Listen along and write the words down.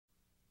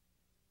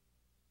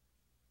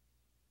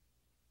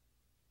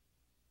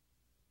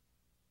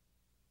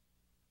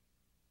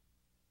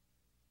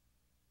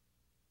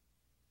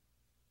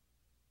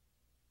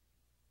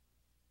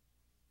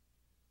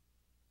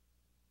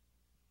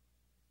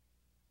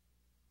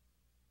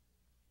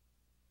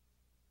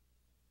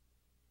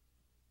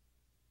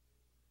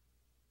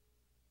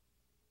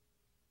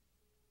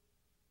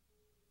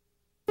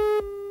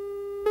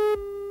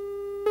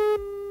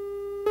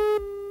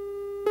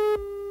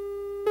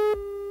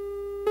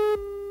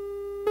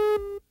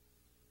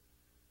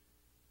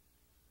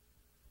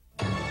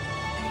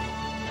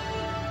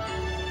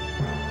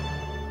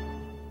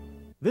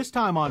This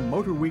time on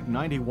Motorweek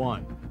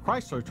 91,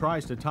 Chrysler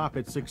tries to top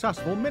its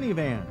successful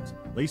minivans.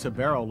 Lisa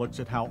Barrow looks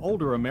at how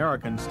older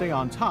Americans stay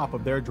on top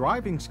of their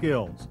driving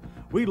skills.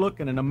 We look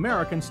at an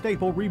American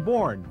staple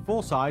reborn,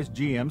 full-size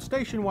GM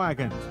station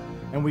wagons.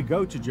 And we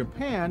go to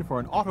Japan for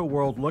an Auto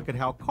World look at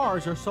how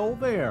cars are sold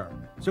there.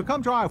 So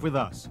come drive with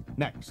us,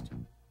 next.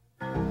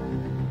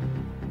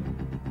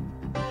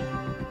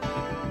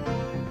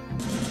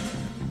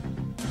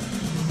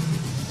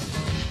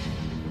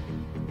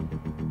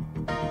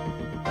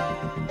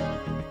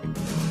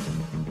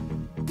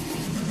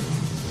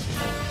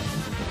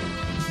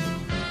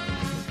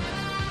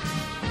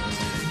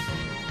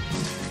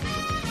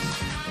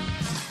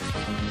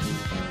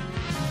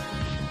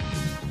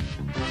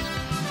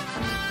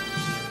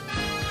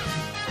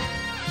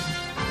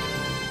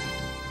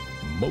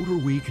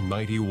 Motorweek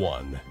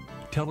 91,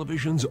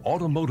 television's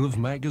automotive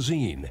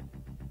magazine,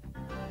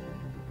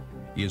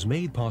 is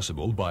made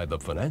possible by the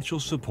financial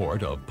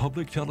support of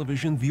public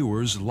television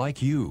viewers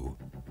like you.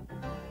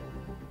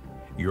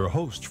 Your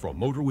host from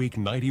Motorweek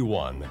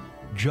 91,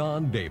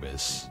 John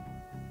Davis.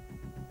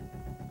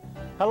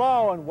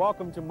 Hello and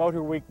welcome to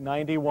Motorweek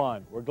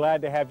 91. We're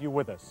glad to have you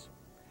with us.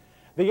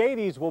 The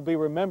 80s will be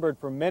remembered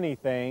for many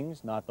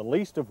things, not the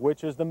least of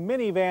which is the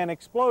minivan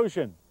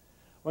explosion.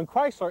 When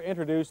Chrysler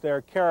introduced their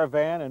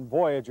Caravan and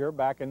Voyager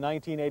back in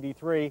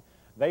 1983,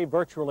 they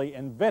virtually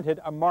invented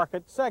a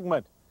market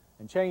segment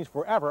and changed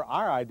forever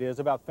our ideas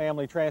about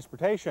family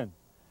transportation.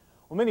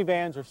 Well,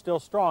 minivans are still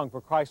strong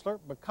for Chrysler,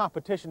 but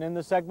competition in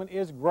the segment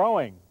is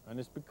growing, and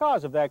it's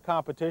because of that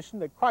competition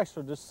that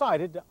Chrysler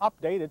decided to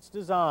update its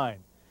design.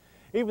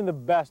 Even the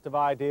best of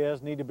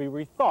ideas need to be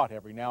rethought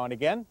every now and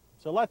again,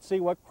 so let's see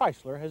what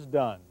Chrysler has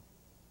done.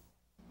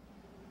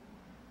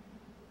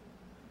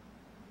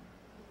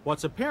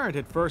 What's apparent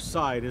at first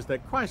sight is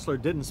that Chrysler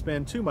didn't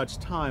spend too much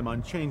time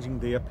on changing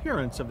the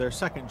appearance of their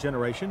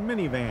second-generation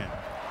minivan.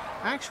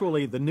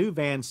 Actually, the new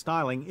van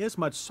styling is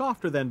much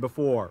softer than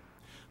before.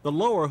 The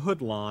lower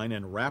hood line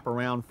and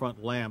wrap-around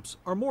front lamps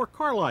are more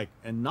car-like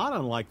and not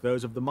unlike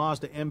those of the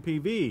Mazda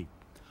MPV.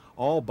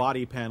 All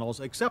body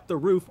panels except the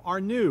roof are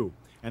new,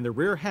 and the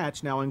rear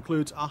hatch now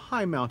includes a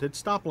high-mounted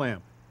stop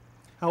lamp.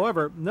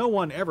 However, no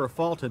one ever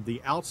faulted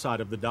the outside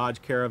of the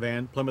Dodge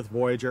Caravan, Plymouth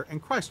Voyager, and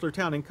Chrysler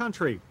Town &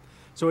 Country.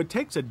 So it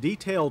takes a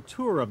detailed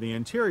tour of the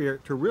interior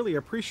to really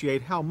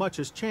appreciate how much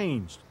has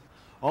changed.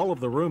 All of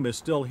the room is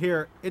still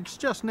here, it's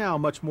just now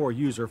much more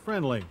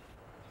user-friendly.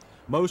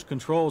 Most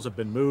controls have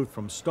been moved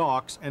from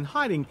stalks and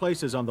hiding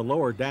places on the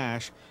lower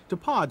dash to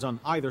pods on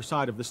either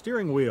side of the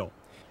steering wheel.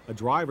 A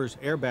driver's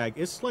airbag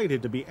is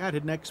slated to be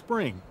added next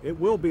spring. It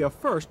will be a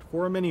first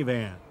for a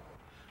minivan.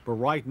 But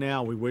right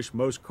now we wish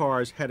most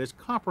cars had as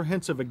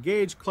comprehensive a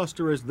gauge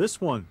cluster as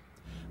this one.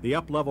 The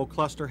up-level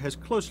cluster has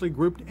closely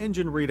grouped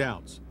engine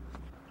readouts.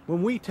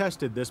 When we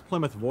tested this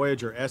Plymouth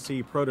Voyager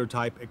SE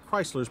prototype at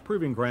Chrysler's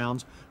Proving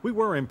Grounds, we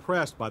were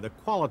impressed by the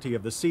quality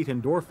of the seat and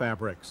door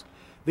fabrics.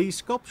 These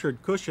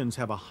sculptured cushions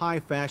have a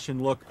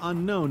high-fashion look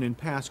unknown in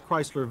past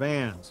Chrysler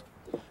vans.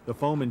 The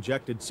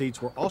foam-injected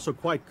seats were also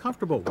quite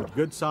comfortable with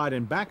good side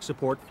and back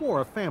support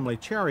for a family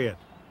chariot.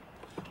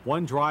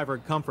 One driver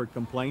comfort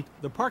complaint,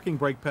 the parking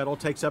brake pedal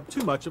takes up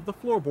too much of the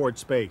floorboard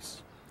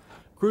space.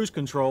 Cruise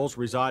controls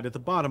reside at the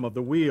bottom of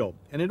the wheel,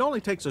 and it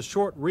only takes a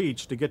short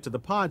reach to get to the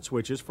pod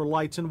switches for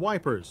lights and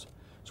wipers.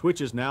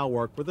 Switches now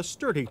work with a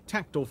sturdy,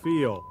 tactile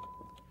feel.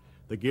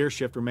 The gear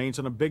shift remains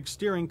on a big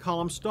steering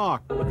column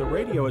stalk, but the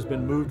radio has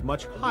been moved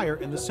much higher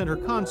in the center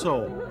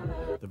console.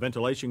 The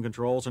ventilation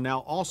controls are now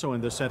also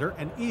in the center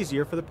and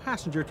easier for the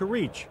passenger to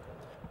reach.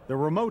 The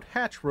remote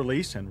hatch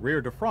release and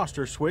rear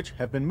defroster switch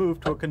have been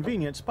moved to a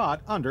convenient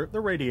spot under the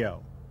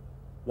radio.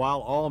 While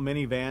all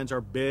minivans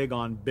are big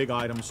on big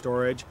item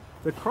storage,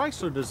 the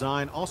Chrysler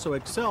design also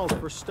excels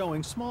for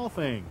stowing small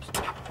things.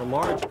 The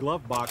large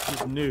glove box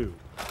is new,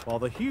 while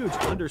the huge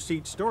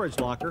under-seat storage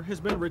locker has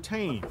been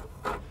retained.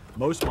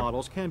 Most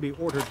models can be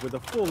ordered with a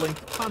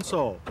full-length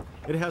console.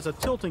 It has a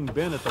tilting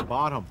bin at the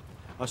bottom,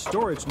 a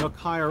storage nook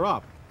higher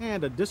up,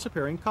 and a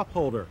disappearing cup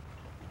holder.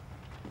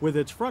 With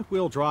its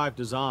front-wheel drive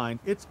design,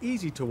 it's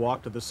easy to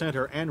walk to the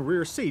center and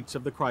rear seats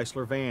of the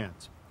Chrysler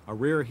vans. A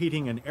rear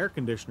heating and air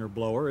conditioner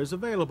blower is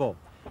available,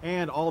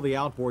 and all the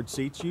outboard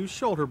seats use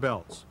shoulder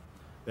belts.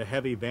 The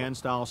heavy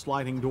van-style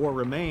sliding door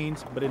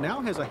remains, but it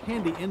now has a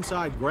handy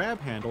inside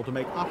grab handle to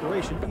make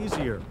operation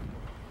easier.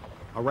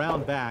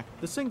 Around back,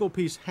 the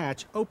single-piece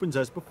hatch opens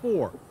as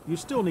before. You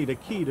still need a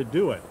key to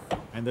do it,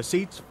 and the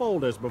seats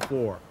fold as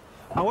before.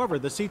 However,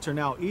 the seats are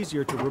now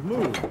easier to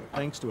remove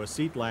thanks to a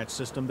seat latch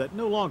system that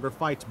no longer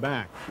fights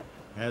back.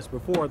 As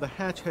before, the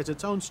hatch has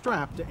its own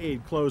strap to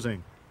aid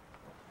closing.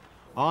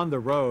 On the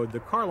road, the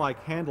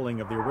car-like handling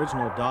of the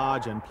original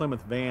Dodge and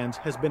Plymouth vans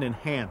has been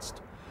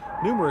enhanced.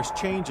 Numerous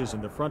changes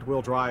in the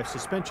front-wheel drive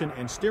suspension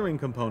and steering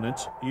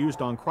components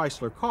used on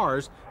Chrysler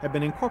cars have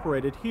been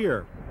incorporated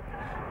here.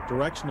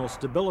 Directional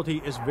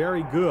stability is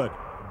very good.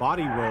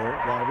 Body roll,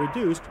 while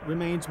reduced,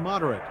 remains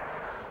moderate.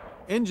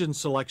 Engine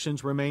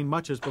selections remain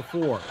much as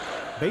before.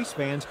 Base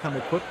vans come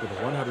equipped with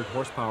a 100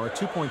 horsepower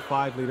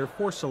 2.5-liter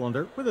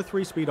four-cylinder with a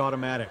 3-speed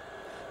automatic.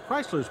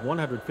 Chrysler's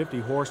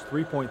 150-horse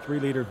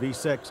 3.3-liter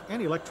V6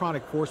 and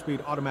electronic 4-speed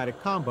automatic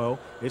combo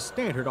is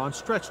standard on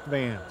stretched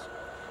vans.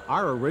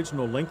 Our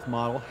original length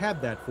model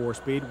had that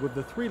 4-speed with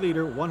the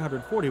 3-liter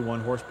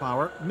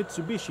 141-horsepower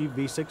Mitsubishi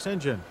V6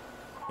 engine.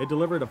 It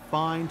delivered a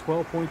fine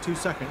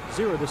 12.2-second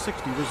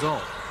 0-to-60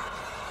 result.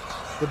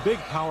 The big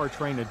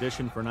powertrain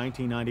addition for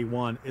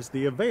 1991 is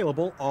the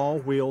available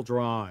all-wheel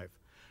drive.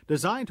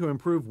 Designed to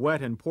improve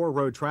wet and poor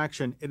road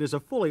traction, it is a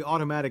fully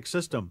automatic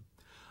system.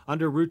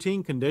 Under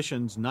routine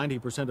conditions,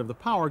 90% of the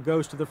power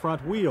goes to the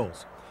front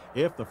wheels.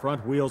 If the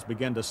front wheels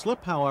begin to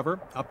slip, however,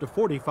 up to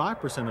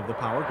 45% of the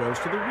power goes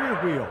to the rear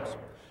wheels.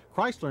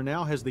 Chrysler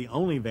now has the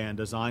only van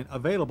design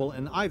available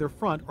in either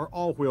front or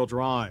all-wheel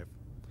drive.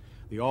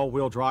 The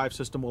all-wheel drive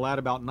system will add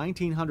about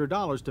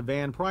 $1,900 to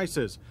van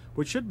prices,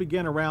 which should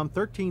begin around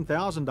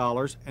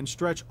 $13,000 and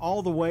stretch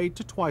all the way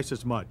to twice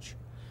as much.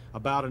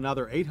 About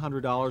another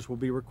 $800 will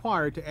be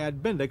required to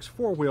add Bendix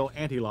four-wheel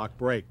anti-lock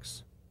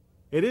brakes.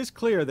 It is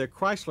clear that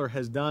Chrysler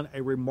has done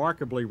a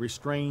remarkably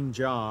restrained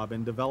job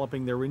in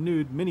developing their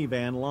renewed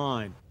minivan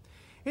line.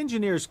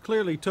 Engineers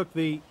clearly took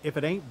the "if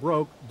it ain't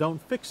broke,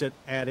 don't fix it"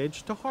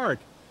 adage to heart.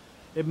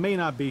 It may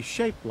not be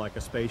shaped like a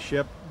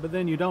spaceship, but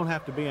then you don't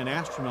have to be an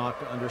astronaut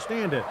to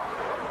understand it.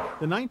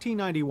 The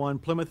 1991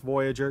 Plymouth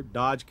Voyager,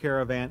 Dodge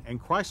Caravan,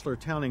 and Chrysler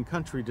Town &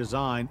 Country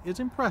design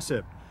is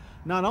impressive,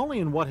 not only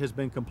in what has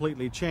been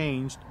completely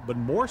changed, but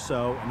more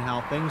so in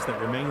how things that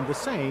remained the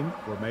same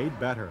were made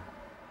better.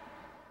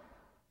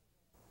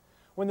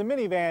 When the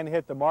minivan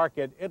hit the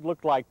market, it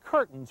looked like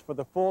curtains for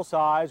the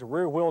full-size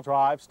rear-wheel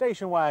drive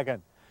station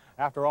wagon.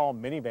 After all,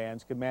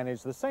 minivans could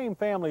manage the same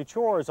family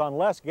chores on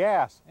less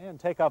gas and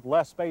take up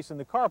less space in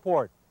the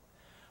carport.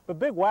 But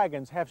big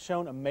wagons have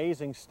shown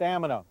amazing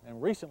stamina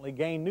and recently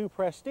gained new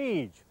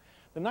prestige.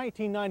 The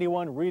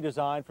 1991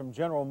 redesign from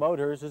General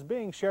Motors is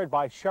being shared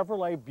by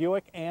Chevrolet,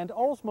 Buick, and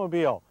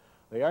Oldsmobile.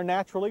 They are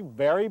naturally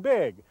very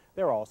big.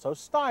 They're also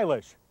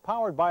stylish,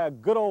 powered by a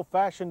good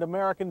old-fashioned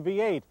American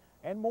V8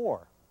 and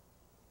more.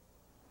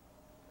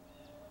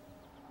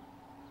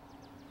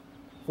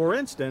 For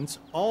instance,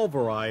 all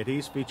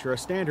varieties feature a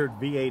standard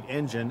V8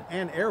 engine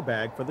and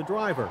airbag for the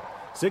driver,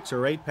 6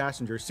 or 8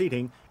 passenger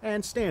seating,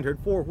 and standard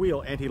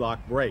 4-wheel anti-lock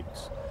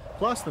brakes.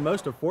 Plus, the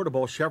most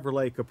affordable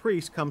Chevrolet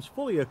Caprice comes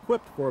fully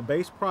equipped for a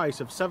base price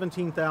of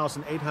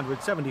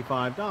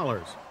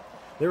 $17,875.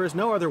 There is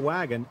no other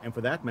wagon, and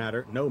for that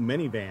matter, no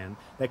minivan,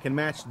 that can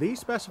match these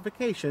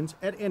specifications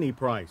at any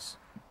price.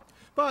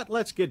 But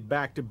let's get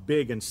back to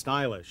big and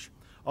stylish.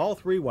 All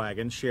 3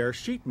 wagons share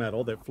sheet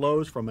metal that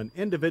flows from an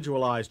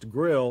individualized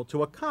grille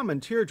to a common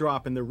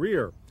teardrop in the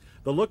rear.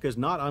 The look is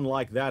not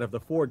unlike that of the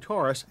Ford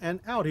Taurus and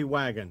Audi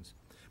wagons.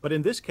 But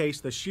in this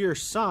case, the sheer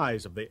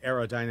size of the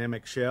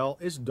aerodynamic shell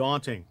is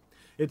daunting.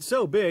 It's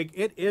so big,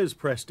 it is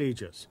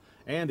prestigious.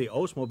 And the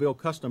Oldsmobile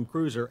Custom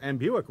Cruiser and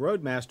Buick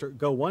Roadmaster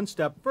go one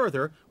step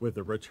further with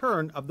the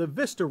return of the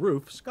Vista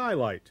Roof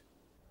skylight.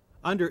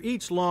 Under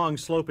each long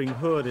sloping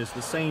hood is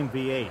the same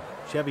V8.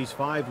 Chevy's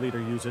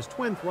 5-liter uses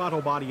twin throttle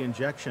body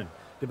injection,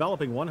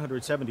 developing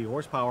 170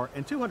 horsepower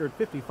and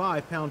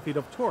 255 pound-feet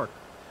of torque.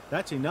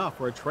 That's enough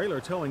for a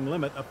trailer towing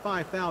limit of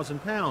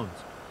 5,000 pounds.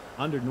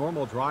 Under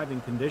normal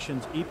driving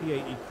conditions,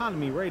 EPA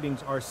economy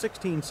ratings are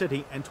 16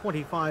 city and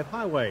 25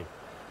 highway.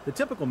 The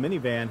typical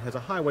minivan has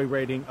a highway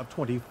rating of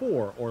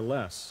 24 or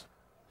less.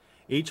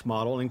 Each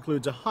model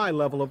includes a high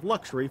level of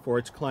luxury for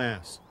its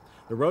class.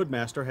 The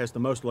Roadmaster has the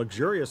most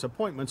luxurious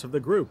appointments of the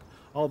group,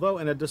 although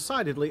in a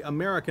decidedly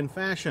American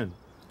fashion.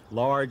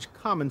 Large,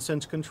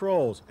 common-sense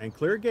controls and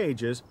clear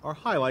gauges are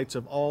highlights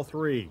of all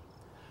 3.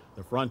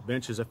 The front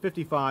bench is a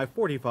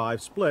 55-45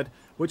 split,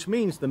 which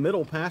means the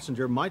middle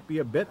passenger might be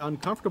a bit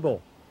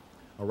uncomfortable.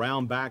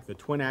 Around back, the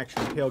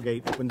twin-action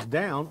tailgate opens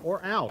down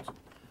or out.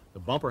 The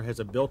bumper has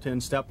a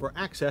built-in step for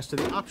access to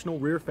the optional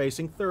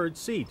rear-facing 3rd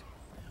seat.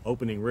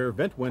 Opening rear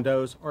vent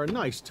windows are a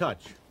nice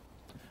touch.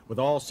 With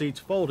all seats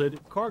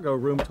folded, cargo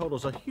room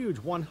totals a huge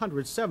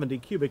 170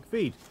 cubic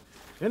feet.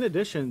 In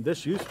addition,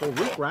 this useful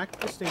roof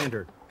rack is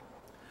standard.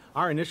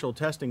 Our initial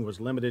testing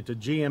was limited to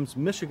GM's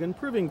Michigan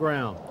Proving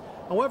Ground.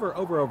 However,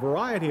 over a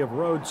variety of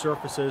road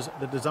surfaces,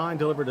 the design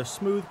delivered a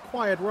smooth,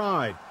 quiet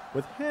ride,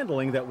 with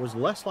handling that was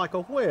less like a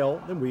whale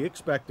than we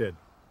expected.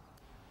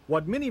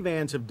 What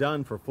minivans have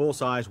done for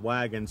full-size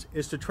wagons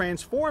is to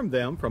transform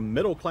them from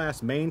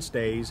middle-class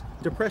mainstays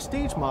to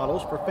prestige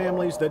models for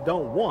families that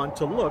don't want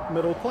to look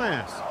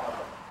middle-class.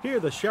 Here,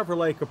 the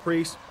Chevrolet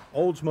Caprice,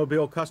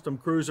 Oldsmobile Custom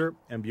Cruiser,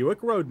 and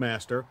Buick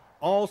Roadmaster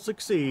all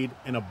succeed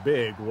in a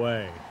big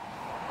way.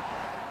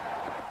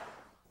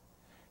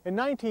 In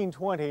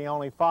 1920,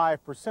 only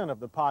 5% of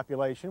the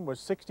population was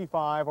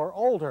 65 or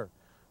older.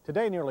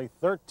 Today, nearly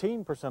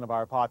 13% of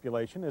our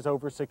population is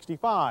over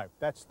 65.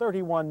 That's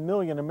 31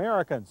 million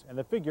Americans, and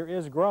the figure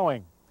is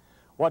growing.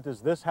 What does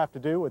this have to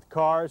do with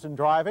cars and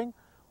driving?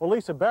 Well,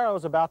 Lisa Barrow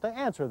is about to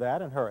answer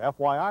that in her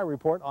FYI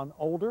report on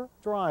older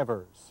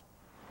drivers.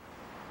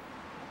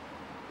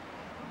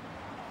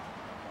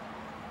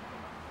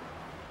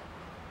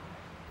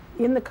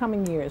 In the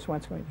coming years,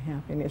 what's going to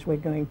happen is we're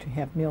going to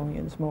have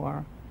millions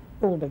more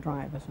older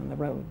drivers on the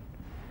road.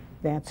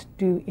 That's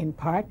due in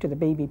part to the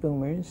baby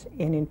boomers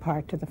and in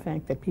part to the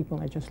fact that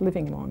people are just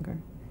living longer.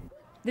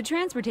 The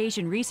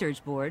Transportation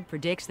Research Board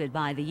predicts that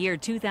by the year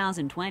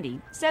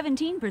 2020,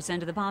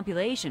 17% of the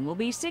population will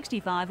be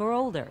 65 or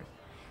older.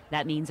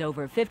 That means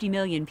over 50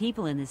 million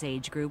people in this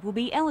age group will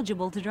be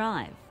eligible to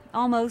drive,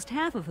 almost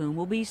half of whom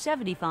will be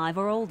 75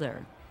 or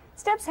older.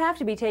 Steps have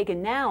to be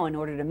taken now in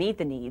order to meet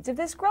the needs of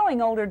this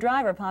growing older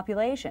driver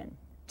population.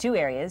 Two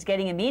areas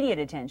getting immediate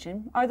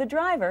attention are the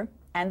driver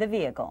and the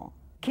vehicle.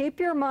 Keep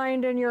your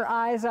mind and your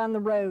eyes on the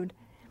road.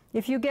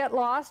 If you get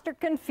lost or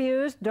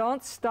confused,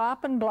 don't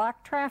stop and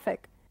block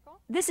traffic.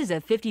 This is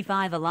a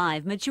 55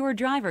 Alive mature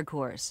driver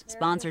course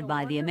sponsored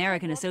by the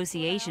American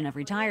Association of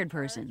Retired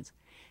Persons.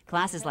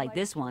 Classes like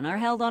this one are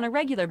held on a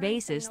regular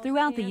basis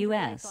throughout the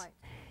U.S.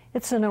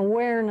 It's an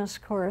awareness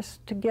course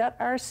to get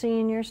our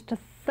seniors to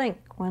think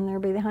when they're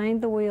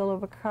behind the wheel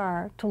of a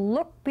car, to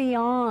look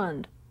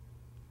beyond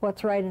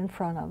what's right in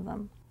front of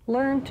them.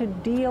 Learn to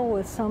deal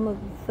with some of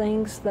the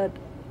things that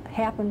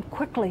happen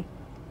quickly.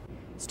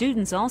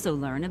 Students also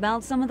learn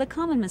about some of the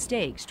common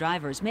mistakes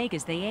drivers make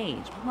as they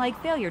age,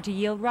 like failure to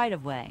yield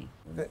right-of-way.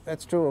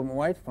 That's true of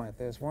White Point.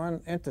 There's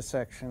one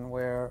intersection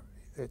where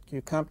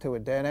you come to a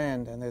dead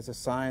end and there's a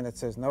sign that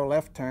says no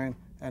left turn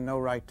and no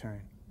right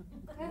turn.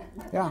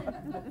 Yeah,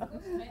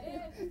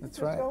 that's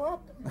right.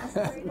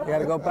 You got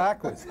to go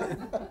backwards.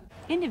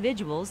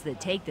 Individuals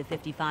that take the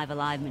 55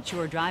 Alive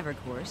mature driver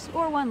course,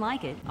 or one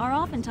like it, are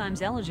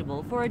oftentimes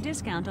eligible for a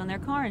discount on their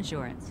car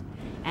insurance.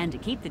 And to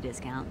keep the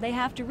discount, they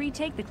have to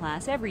retake the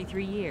class every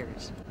 3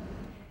 years.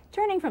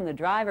 Turning from the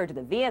driver to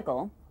the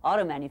vehicle,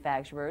 auto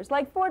manufacturers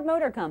like Ford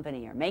Motor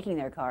Company are making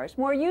their cars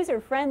more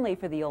user-friendly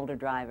for the older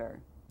driver.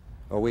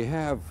 Well, we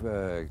have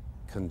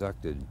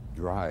conducted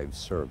drive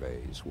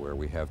surveys where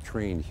we have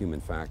trained human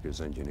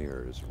factors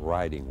engineers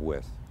riding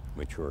with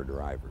mature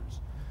drivers.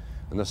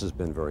 And this has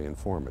been very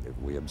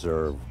informative. We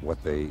observe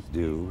what they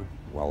do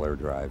while they're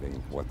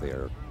driving, what they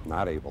are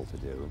not able to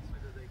do,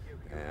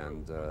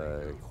 and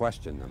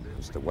question them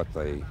as to what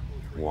they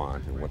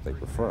want and what they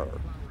prefer.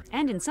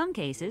 And in some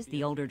cases,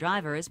 the older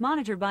driver is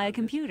monitored by a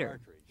computer.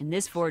 In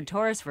this Ford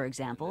Taurus, for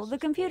example, the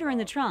computer in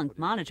the trunk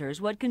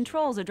monitors what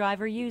controls a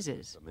driver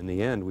uses. In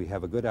the end, we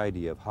have a good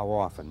idea of how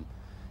often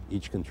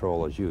each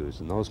control is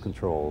used, and those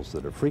controls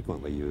that are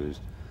frequently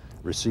used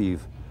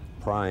receive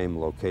prime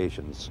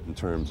locations in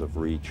terms of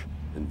reach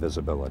and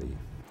visibility.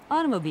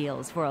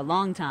 Automobiles for a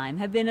long time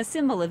have been a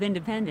symbol of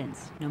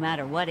independence. No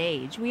matter what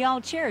age, we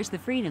all cherish the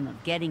freedom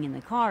of getting in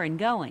the car and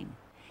going.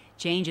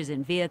 Changes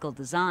in vehicle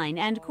design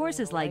and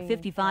courses like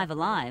 55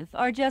 Alive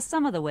are just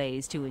some of the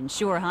ways to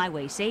ensure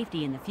highway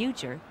safety in the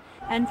future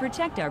and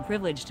protect our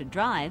privilege to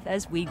drive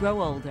as we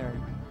grow older.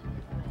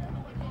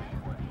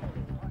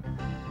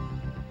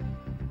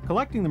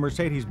 Collecting the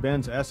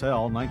Mercedes-Benz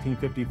SL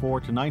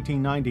 1954 to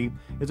 1990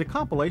 is a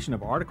compilation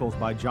of articles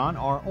by John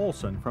R.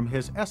 Olson from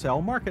his SL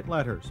Market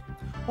Letters.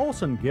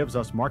 Olson gives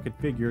us market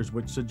figures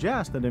which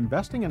suggest that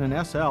investing in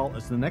an SL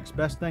is the next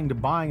best thing to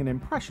buying an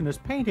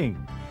impressionist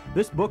painting.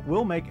 This book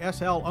will make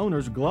SL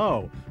owners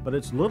glow, but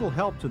it's little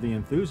help to the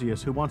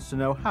enthusiast who wants to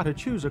know how to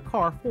choose a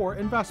car for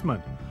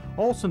investment.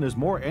 Olson is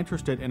more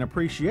interested in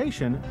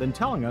appreciation than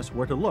telling us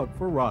where to look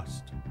for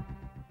rust.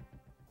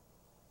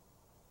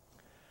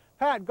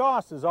 Pat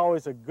Goss is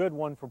always a good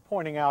one for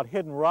pointing out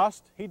hidden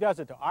rust. He does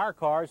it to our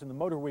cars in the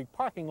Motorweek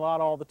parking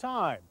lot all the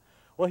time.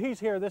 Well, he's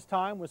here this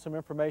time with some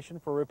information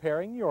for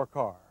repairing your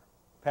car.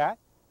 Pat?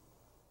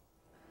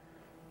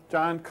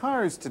 John,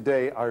 cars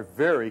today are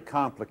very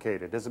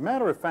complicated. As a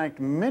matter of fact,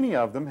 many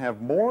of them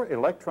have more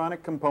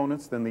electronic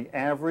components than the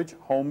average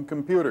home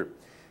computer.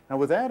 Now,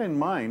 with that in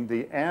mind,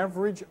 the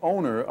average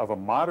owner of a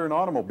modern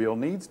automobile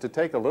needs to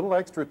take a little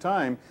extra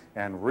time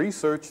and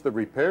research the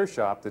repair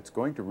shop that's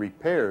going to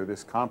repair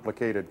this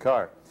complicated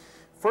car.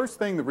 First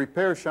thing the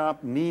repair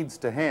shop needs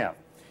to have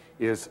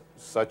is,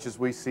 such as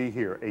we see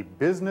here, a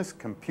business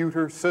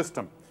computer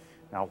system.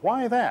 Now,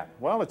 why that?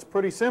 Well, it's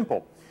pretty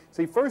simple.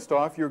 See, first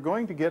off, you're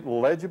going to get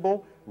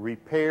legible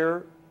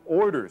repair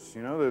orders.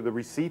 You know, the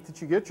receipt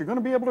that you get, you're going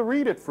to be able to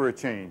read it for a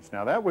change.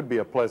 Now, that would be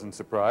a pleasant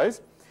surprise.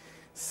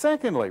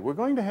 Secondly, we're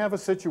going to have a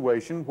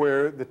situation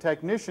where the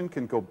technician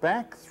can go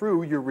back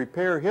through your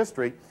repair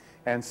history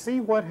and see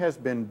what has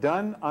been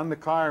done on the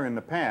car in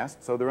the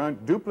past, so there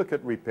aren't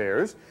duplicate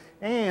repairs,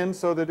 and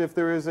so that if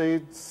there is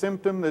a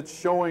symptom that's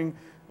showing,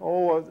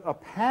 a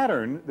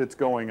pattern that's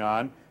going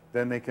on,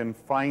 then they can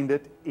find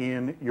it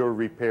in your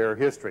repair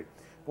history.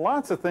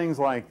 Lots of things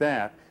like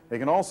that. They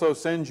can also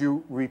send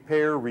you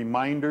repair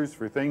reminders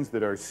for things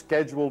that are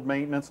scheduled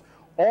maintenance.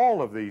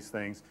 All of these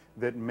things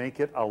that make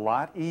it a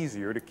lot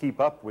easier to keep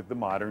up with the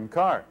modern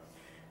car.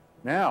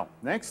 Now,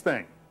 next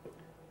thing,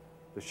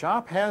 the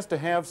shop has to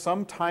have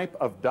some type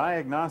of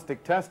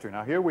diagnostic tester.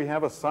 Now, here we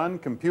have a Sun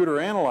computer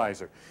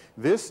analyzer.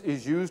 This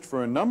is used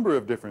for a number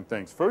of different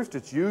things. First,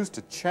 it's used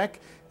to check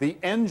the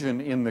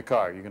engine in the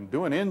car. You can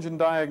do an engine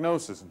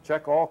diagnosis and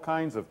check all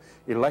kinds of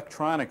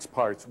electronics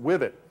parts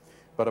with it.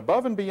 But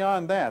above and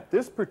beyond that,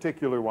 this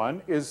particular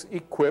one is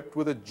equipped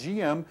with a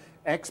GM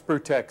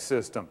ExpertTech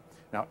system.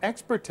 Now,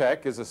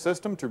 ExperTech is a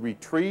system to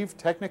retrieve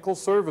technical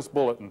service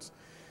bulletins.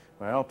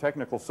 Well,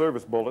 technical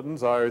service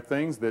bulletins are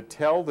things that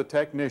tell the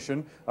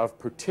technician of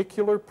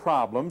particular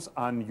problems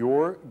on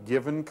your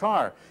given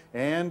car.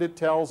 And it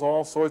tells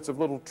all sorts of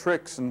little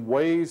tricks and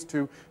ways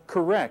to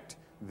correct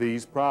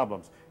these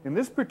problems. In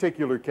this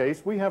particular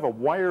case, we have a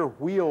wire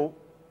wheel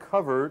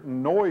cover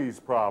noise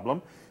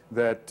problem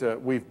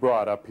that we've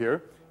brought up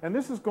here. And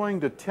this is going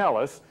to tell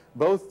us,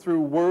 both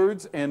through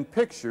words and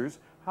pictures,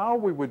 how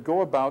we would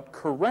go about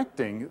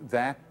correcting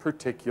that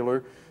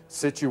particular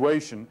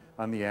situation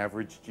on the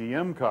average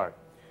GM car.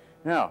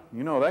 Now,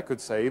 you know, that could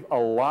save a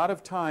lot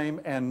of time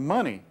and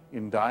money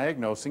in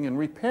diagnosing and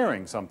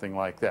repairing something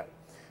like that.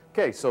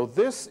 Okay, so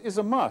this is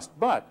a must,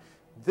 but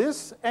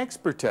this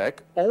ExperTech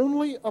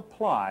only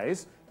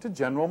applies to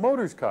General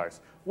Motors cars.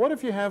 What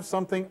if you have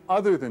something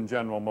other than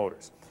General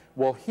Motors?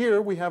 Well,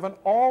 here we have an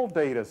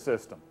all-data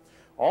system.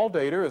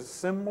 All-data is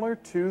similar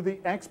to the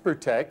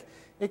ExperTech,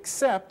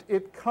 except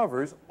it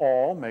covers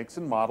all makes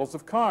and models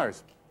of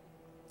cars.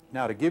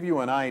 Now, to give you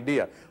an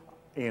idea,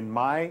 in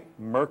my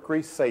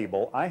Mercury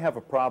Sable, I have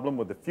a problem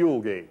with the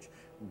fuel gauge.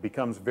 It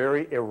becomes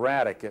very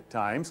erratic at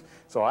times.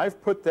 So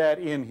I've put that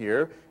in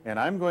here, and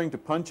I'm going to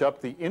punch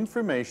up the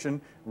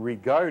information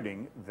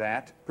regarding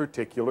that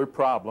particular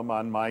problem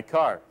on my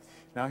car.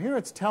 Now, here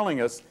it's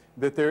telling us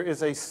that there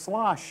is a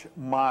slosh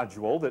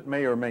module that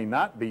may or may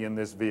not be in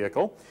this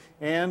vehicle,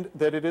 and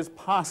that it is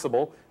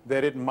possible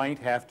that it might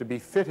have to be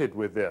fitted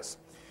with this.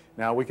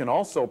 Now, we can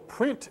also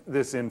print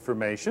this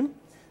information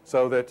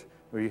so that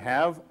we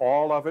have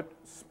all of it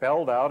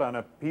spelled out on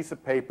a piece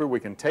of paper. We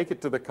can take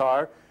it to the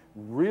car,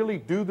 really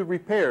do the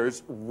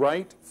repairs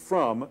right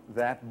from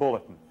that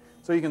bulletin.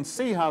 So you can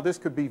see how this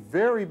could be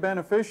very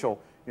beneficial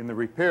in the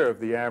repair of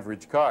the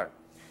average car.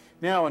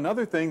 Now,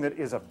 another thing that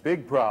is a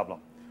big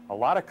problem. A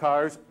lot of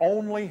cars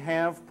only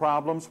have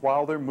problems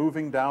while they're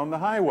moving down the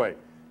highway.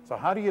 So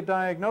how do you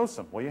diagnose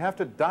them? Well, you have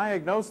to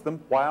diagnose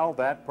them while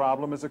that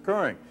problem is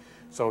occurring.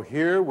 So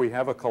here we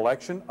have a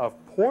collection of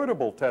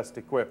portable test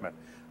equipment,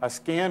 a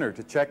scanner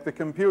to check the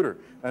computer,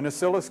 an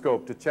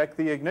oscilloscope to check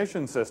the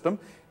ignition system,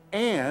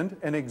 and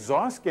an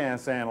exhaust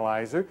gas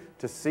analyzer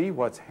to see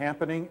what's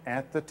happening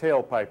at the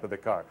tailpipe of the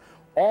car.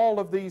 All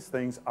of these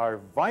things are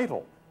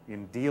vital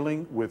in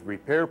dealing with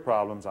repair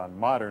problems on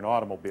modern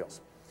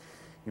automobiles.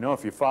 You know,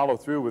 if you follow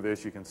through with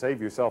this, you can save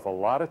yourself a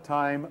lot of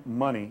time,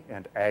 money,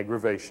 and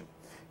aggravation.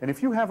 And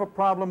if you have a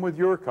problem with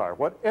your car,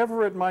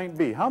 whatever it might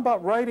be, how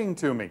about writing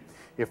to me?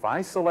 If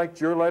I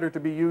select your letter to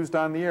be used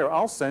on the air,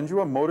 I'll send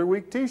you a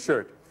Motorweek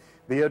t-shirt.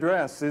 The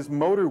address is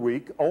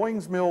Motorweek,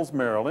 Owings Mills,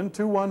 Maryland,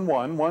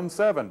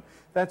 21117.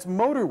 That's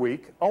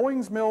Motorweek,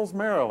 Owings Mills,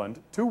 Maryland,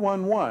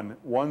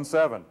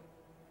 21117.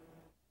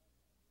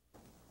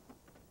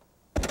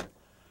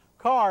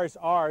 Cars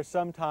are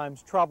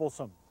sometimes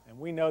troublesome, and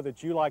we know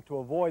that you like to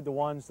avoid the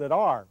ones that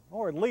are,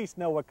 or at least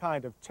know what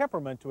kind of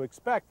temperament to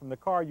expect from the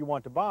car you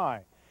want to buy.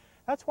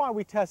 That's why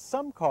we test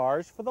some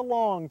cars for the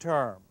long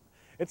term.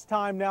 It's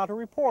time now to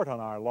report on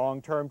our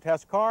long-term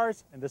test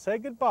cars and to say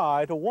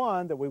goodbye to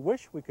one that we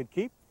wish we could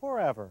keep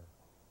forever.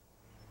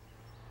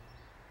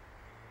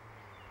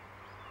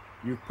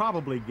 You've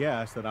probably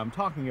guessed that I'm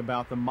talking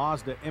about the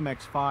Mazda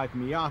MX-5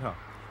 Miata.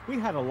 We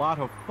had a lot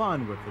of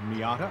fun with the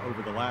Miata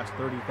over the last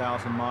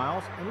 30,000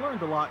 miles and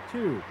learned a lot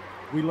too.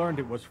 We learned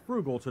it was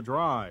frugal to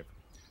drive.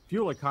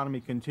 Fuel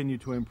economy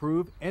continued to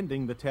improve,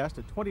 ending the test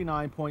at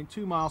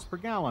 29.2 miles per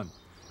gallon.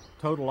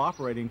 Total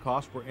operating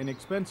costs were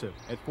inexpensive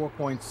at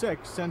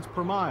 4.6 cents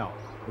per mile.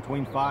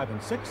 Between 5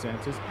 and 6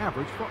 cents is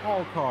average for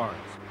all cars.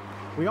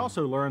 We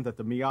also learned that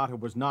the Miata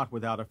was not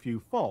without a few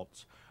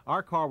faults.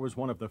 Our car was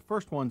one of the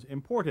first ones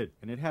imported,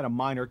 and it had a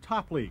minor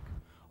top leak.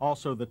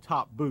 Also, the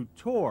top boot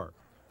tore,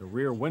 the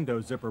rear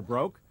window zipper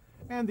broke,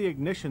 and the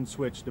ignition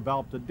switch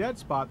developed a dead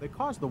spot that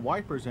caused the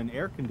wipers and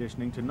air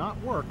conditioning to not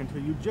work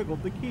until you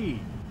jiggled the key.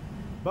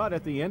 But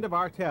at the end of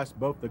our test,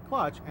 both the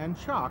clutch and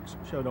shocks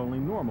showed only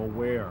normal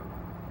wear.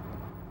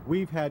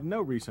 We've had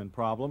no recent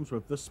problems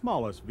with the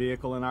smallest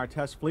vehicle in our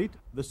test fleet.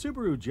 The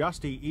Subaru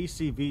Justy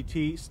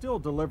ECVT still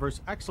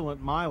delivers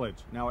excellent mileage,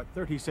 now at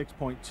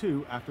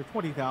 36.2 after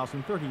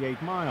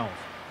 20,038 miles.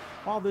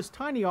 While this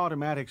tiny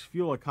automatic's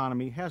fuel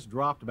economy has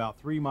dropped about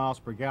 3 miles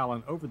per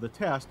gallon over the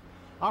test,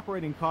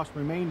 operating costs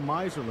remain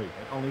miserly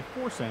at only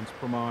 4 cents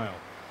per mile.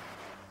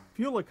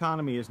 Fuel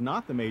economy is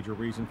not the major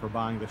reason for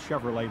buying the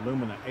Chevrolet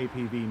Lumina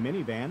APV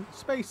minivan.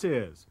 Space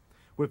is.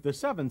 With the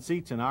 7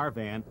 seats in our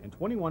van and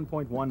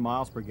 21.1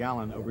 miles per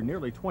gallon over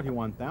nearly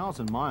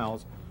 21,000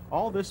 miles,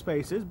 all this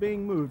space is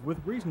being moved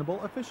with reasonable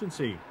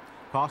efficiency.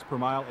 Cost per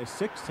mile is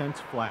 6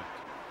 cents flat.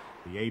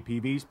 The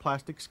APV's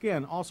plastic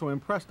skin also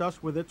impressed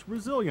us with its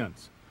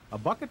resilience. A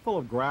bucket full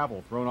of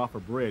gravel thrown off a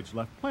bridge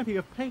left plenty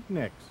of paint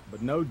nicks,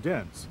 but no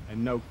dents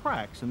and no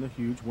cracks in the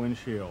huge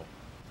windshield.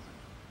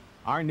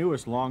 Our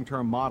newest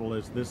long-term model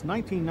is this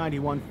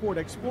 1991 Ford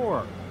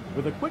Explorer.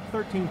 With a quick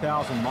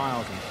 13,000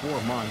 miles in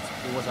 4 months,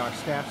 it was our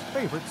staff's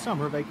favorite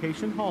summer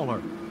vacation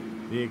hauler.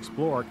 The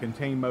Explorer can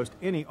tame most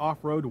any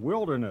off-road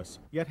wilderness,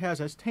 yet has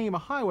as tame a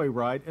highway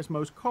ride as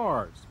most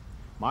cars.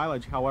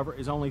 Mileage, however,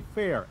 is only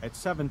fair at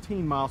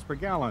 17 miles per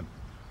gallon.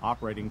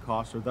 Operating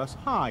costs are thus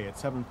high at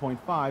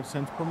 7.5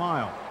 cents per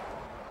mile.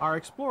 Our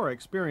Explorer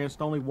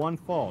experienced only one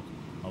fault.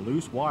 A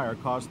loose wire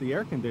caused the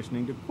air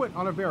conditioning to quit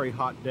on a very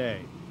hot day.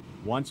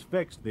 Once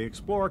fixed, the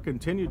Explorer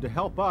continued to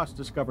help us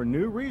discover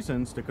new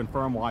reasons to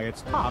confirm why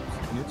it's tops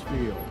in its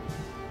field.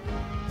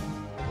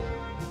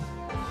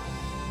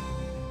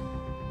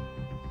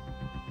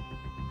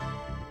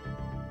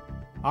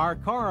 Our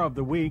car of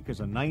the week is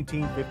a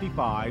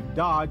 1955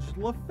 Dodge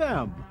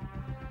LaFemme.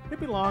 It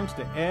belongs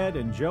to Ed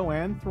and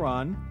Joanne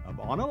Thrun of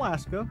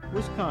Onalaska,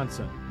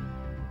 Wisconsin.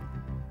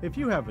 If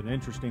you have an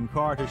interesting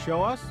car to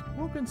show us,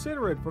 we'll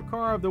consider it for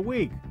Car of the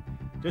Week.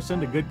 Just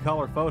send a good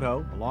color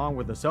photo along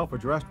with a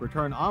self-addressed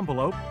return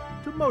envelope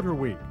to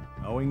Motorweek,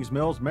 Owings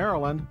Mills,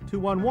 Maryland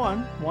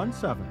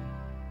 21117.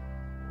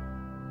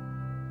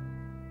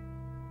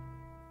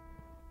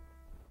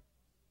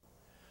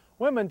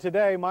 Women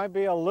today might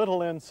be a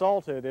little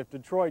insulted if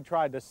Detroit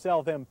tried to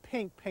sell them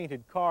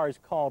pink-painted cars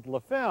called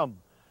LaFemme.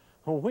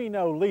 We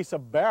know Lisa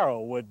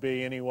Barrow would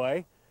be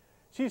anyway.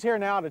 She's here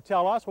now to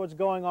tell us what's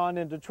going on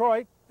in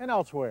Detroit and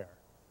elsewhere.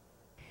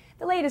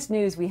 The latest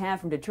news we have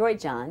from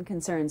Detroit, John,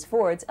 concerns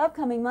Ford's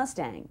upcoming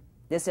Mustang.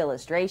 This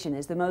illustration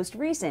is the most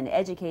recent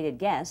educated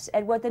guess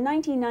at what the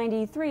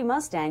 1993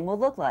 Mustang will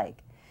look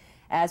like.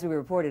 As we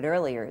reported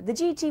earlier, the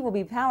GT will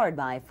be powered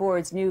by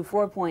Ford's new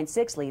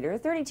 4.6-liter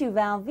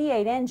 32-valve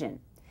V8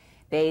 engine.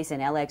 Base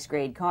and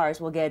LX-grade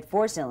cars will get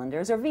 4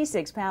 cylinders or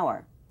V6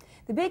 power.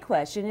 The big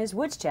question is,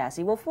 which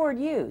chassis will Ford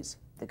use?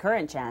 The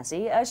current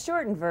chassis, a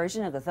shortened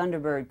version of the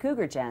Thunderbird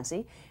Cougar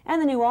chassis,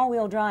 and the new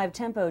all-wheel drive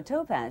Tempo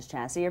Topaz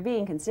chassis are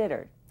being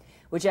considered.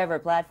 Whichever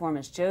platform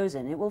is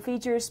chosen, it will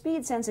feature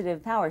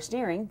speed-sensitive power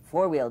steering,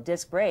 4-wheel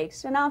disc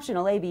brakes, and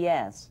optional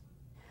ABS.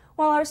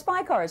 While our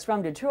spy car is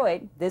from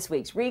Detroit, this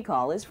week's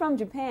recall is from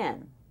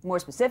Japan. More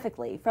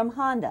specifically, from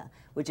Honda,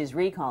 which is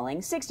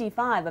recalling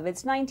 65 of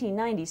its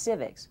 1990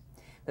 Civics.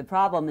 The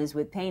problem is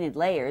with painted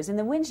layers in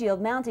the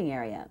windshield mounting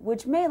area,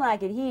 which may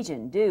lack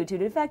adhesion due to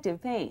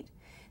defective paint.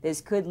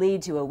 This could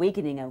lead to a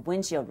weakening of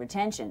windshield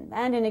retention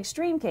and, in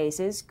extreme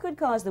cases, could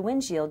cause the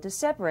windshield to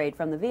separate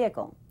from the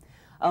vehicle.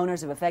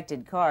 Owners of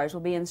affected cars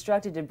will be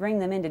instructed to bring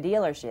them into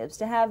dealerships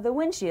to have the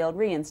windshield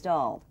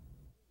reinstalled.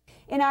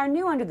 In our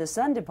new Under the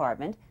Sun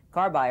department,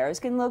 car buyers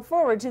can look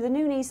forward to the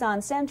new Nissan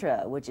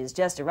Sentra, which has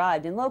just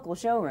arrived in local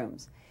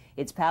showrooms.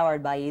 It's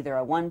powered by either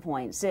a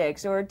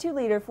 1.6 or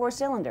 2-liter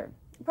 4-cylinder.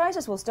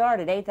 Prices will start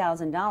at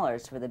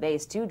 $8,000 for the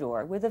base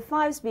 2-door, with a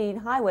 5-speed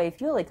highway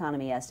fuel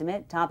economy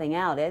estimate topping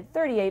out at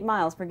 38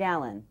 miles per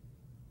gallon.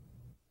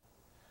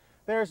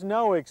 There's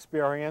no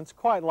experience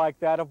quite like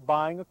that of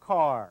buying a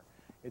car.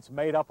 It's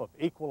made up of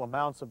equal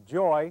amounts of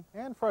joy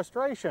and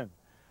frustration.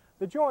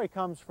 The joy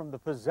comes from the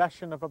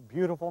possession of a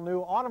beautiful new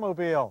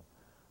automobile.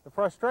 The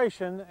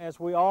frustration, as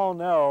we all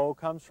know,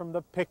 comes from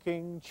the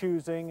picking,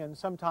 choosing, and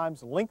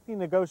sometimes lengthy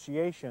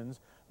negotiations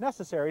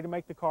necessary to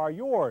make the car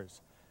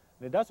yours.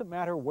 And it doesn't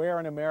matter where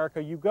in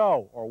America you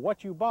go or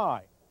what you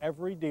buy,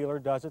 every dealer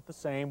does it the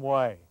same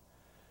way.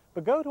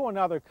 But go to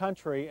another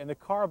country and the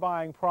car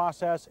buying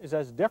process is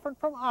as different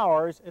from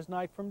ours as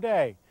night from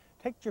day.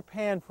 Take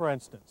Japan, for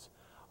instance.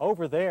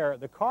 Over there,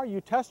 the car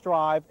you test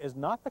drive is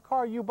not the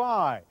car you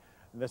buy.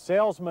 The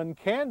salesman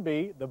can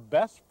be the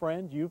best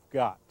friend you've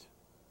got.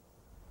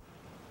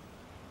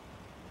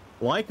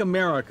 Like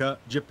America,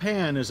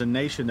 Japan is a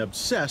nation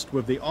obsessed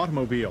with the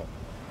automobile.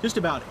 Just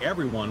about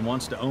everyone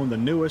wants to own the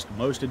newest,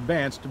 most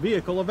advanced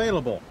vehicle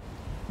available.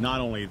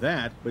 Not only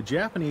that, but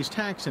Japanese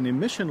tax and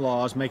emission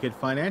laws make it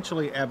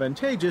financially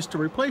advantageous to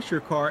replace your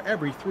car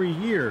every 3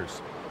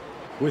 years.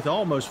 With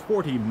almost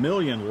 40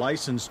 million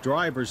licensed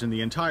drivers in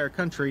the entire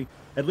country,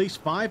 at least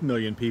 5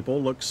 million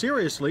people look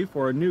seriously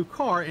for a new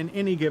car in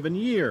any given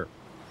year.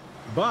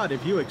 But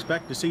if you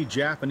expect to see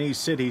Japanese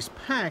cities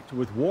packed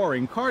with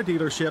warring car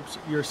dealerships,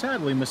 you're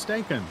sadly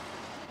mistaken.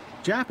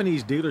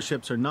 Japanese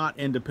dealerships are not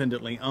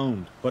independently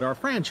owned, but are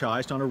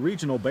franchised on a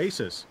regional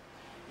basis.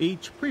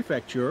 Each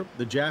prefecture,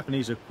 the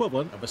Japanese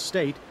equivalent of a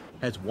state,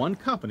 has one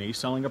company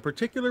selling a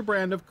particular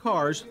brand of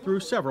cars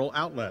through several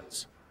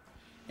outlets.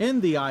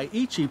 In the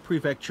Aichi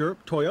prefecture,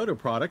 Toyota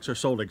products are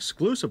sold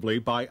exclusively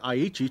by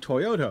Aichi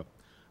Toyota.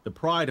 The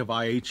pride of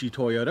Aichi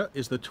Toyota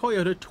is the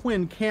Toyota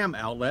Twin Cam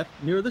outlet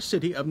near the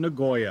city of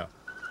Nagoya.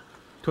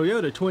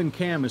 Toyota Twin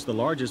Cam is the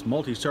largest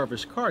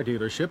multi-service car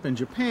dealership in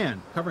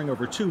Japan, covering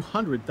over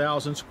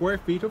 200,000 square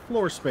feet of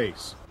floor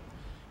space.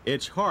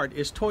 Its heart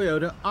is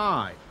Toyota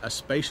Eye, a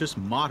spacious,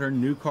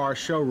 modern new car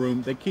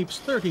showroom that keeps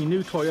 30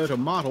 new Toyota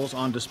models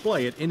on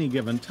display at any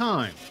given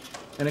time.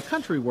 In a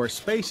country where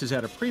space is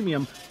at a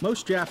premium,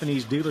 most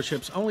Japanese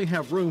dealerships only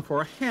have room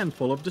for a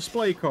handful of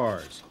display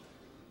cars.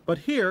 But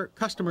here,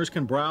 customers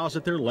can browse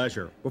at their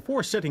leisure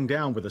before sitting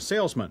down with a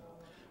salesman.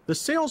 The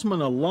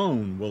salesman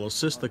alone will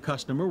assist the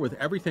customer with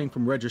everything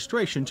from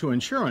registration to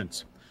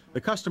insurance.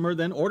 The customer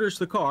then orders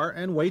the car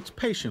and waits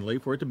patiently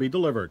for it to be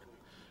delivered.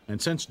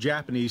 And since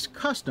Japanese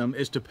custom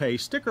is to pay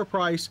sticker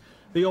price,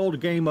 the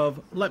old game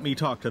of "let me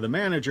talk to the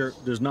manager"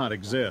 does not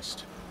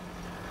exist.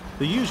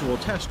 The usual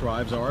test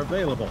drives are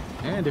available,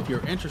 and if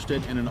you're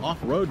interested in an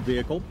off-road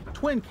vehicle,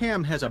 Twin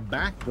Cam has a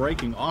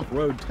back-breaking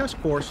off-road test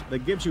course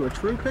that gives you a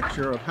true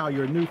picture of how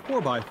your new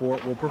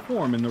 4x4 will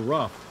perform in the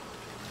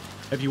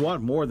rough. If you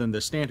want more than the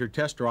standard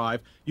test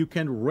drive, you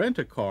can rent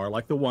a car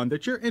like the one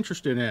that you're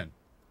interested in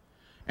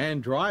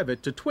and drive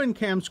it to Twin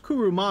Cam's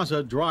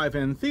Kurumaza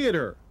Drive-In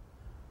Theater.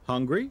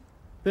 Hungry?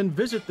 Then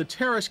visit the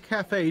Terrace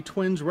Cafe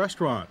Twins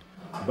restaurant.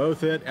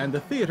 Both it and the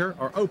theater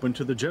are open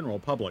to the general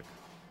public.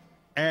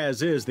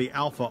 As is the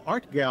Alpha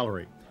Art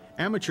Gallery.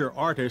 Amateur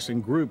artists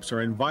and groups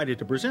are invited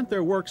to present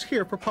their works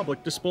here for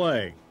public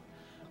display.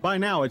 By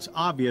now, it's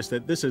obvious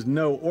that this is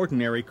no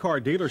ordinary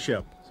car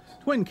dealership.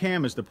 Twin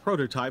Cam is the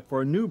prototype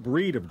for a new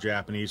breed of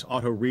Japanese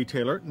auto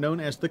retailer known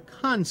as the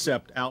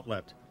concept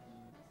outlet.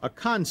 A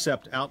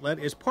concept outlet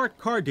is part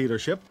car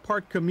dealership,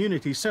 part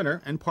community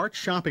center, and part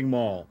shopping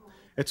mall.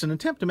 It's an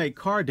attempt to make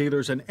car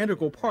dealers an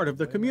integral part of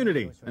the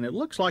community, and it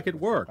looks like it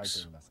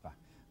works.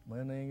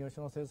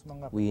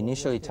 We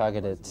initially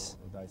targeted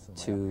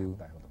to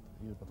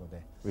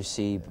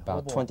receive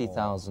about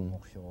 20,000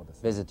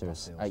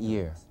 visitors a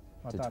year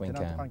to Twin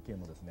Cam.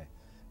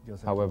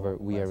 However,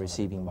 we are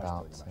receiving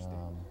about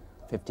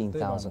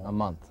 15,000 a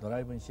month.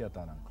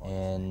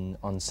 And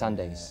on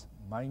Sundays,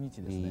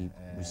 we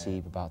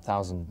receive about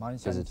 1,000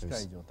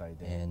 visitors,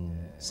 and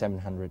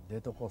 700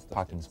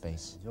 parking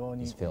space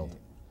is filled.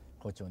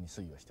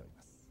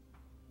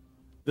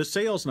 The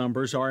sales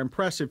numbers are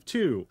impressive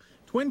too.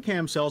 Twin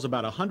Cam sells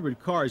about 100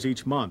 cars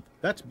each month.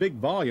 That's big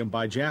volume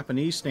by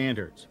Japanese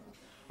standards.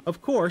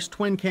 Of course,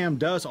 Twin Cam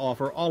does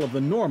offer all of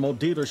the normal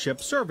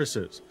dealership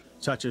services,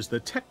 such as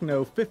the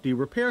Techno 50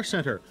 Repair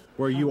Center,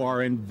 where you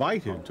are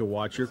invited to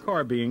watch your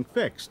car being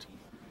fixed.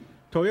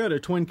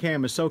 Toyota Twin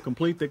Cam is so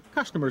complete that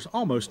customers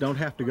almost don't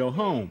have to go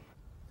home.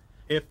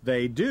 If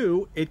they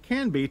do, it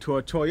can be to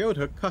a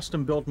Toyota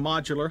custom-built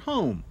modular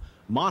home,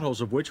 models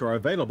of which are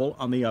available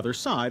on the other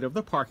side of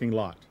the parking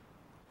lot.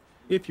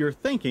 If you're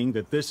thinking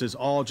that this is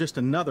all just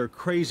another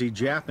crazy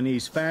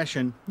Japanese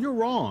fashion, you're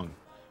wrong.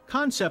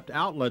 Concept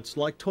outlets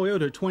like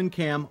Toyota Twin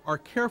Cam are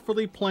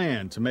carefully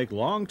planned to make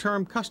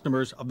long-term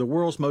customers of the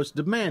world's most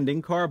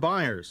demanding car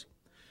buyers.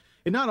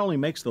 It not only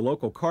makes the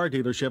local car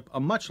dealership a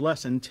much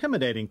less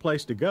intimidating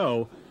place to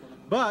go,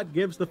 but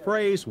gives the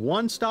phrase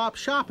one-stop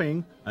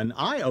shopping an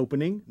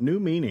eye-opening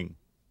new meaning.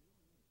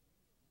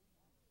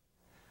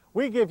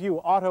 We give you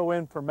auto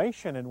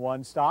information in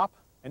one stop,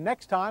 and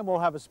next time we'll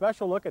have a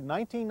special look at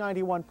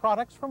 1991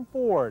 products from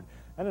Ford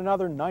and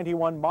another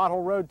 91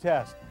 model road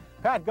test.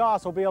 Pat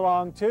Goss will be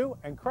along too,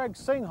 and Craig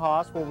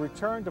Singhaus will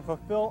return to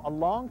fulfill a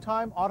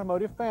long-time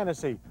automotive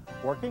fantasy,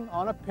 working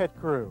on a pit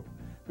crew.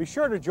 Be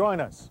sure to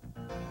join us.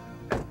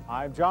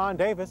 I'm John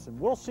Davis, and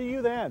we'll see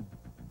you then.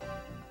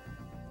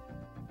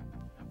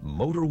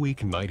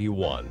 Motorweek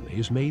 91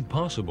 is made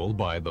possible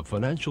by the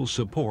financial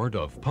support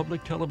of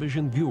public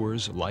television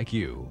viewers like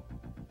you.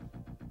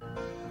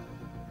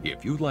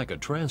 If you'd like a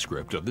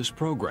transcript of this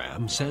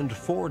program, send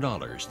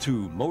 $4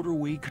 to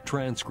Motorweek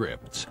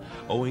Transcripts,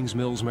 Owings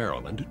Mills,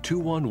 Maryland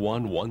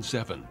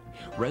 21117.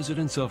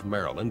 Residents of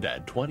Maryland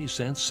add 20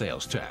 cents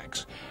sales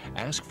tax.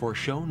 Ask for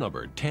show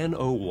number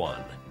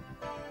 1001.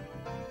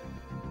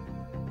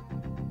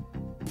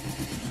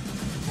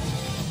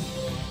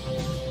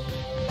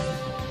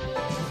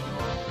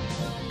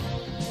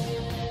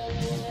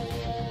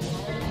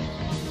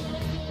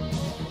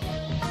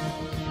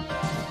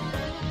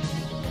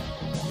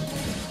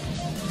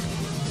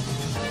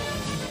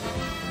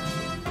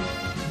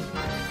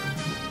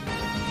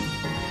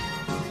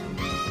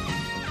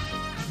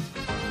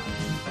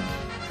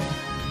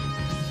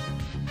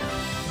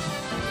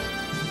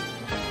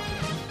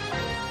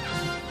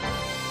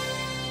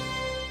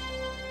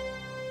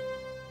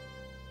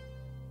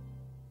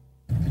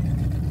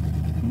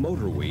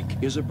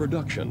 Motorweek is a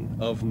production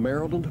of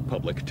Maryland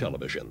Public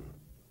Television.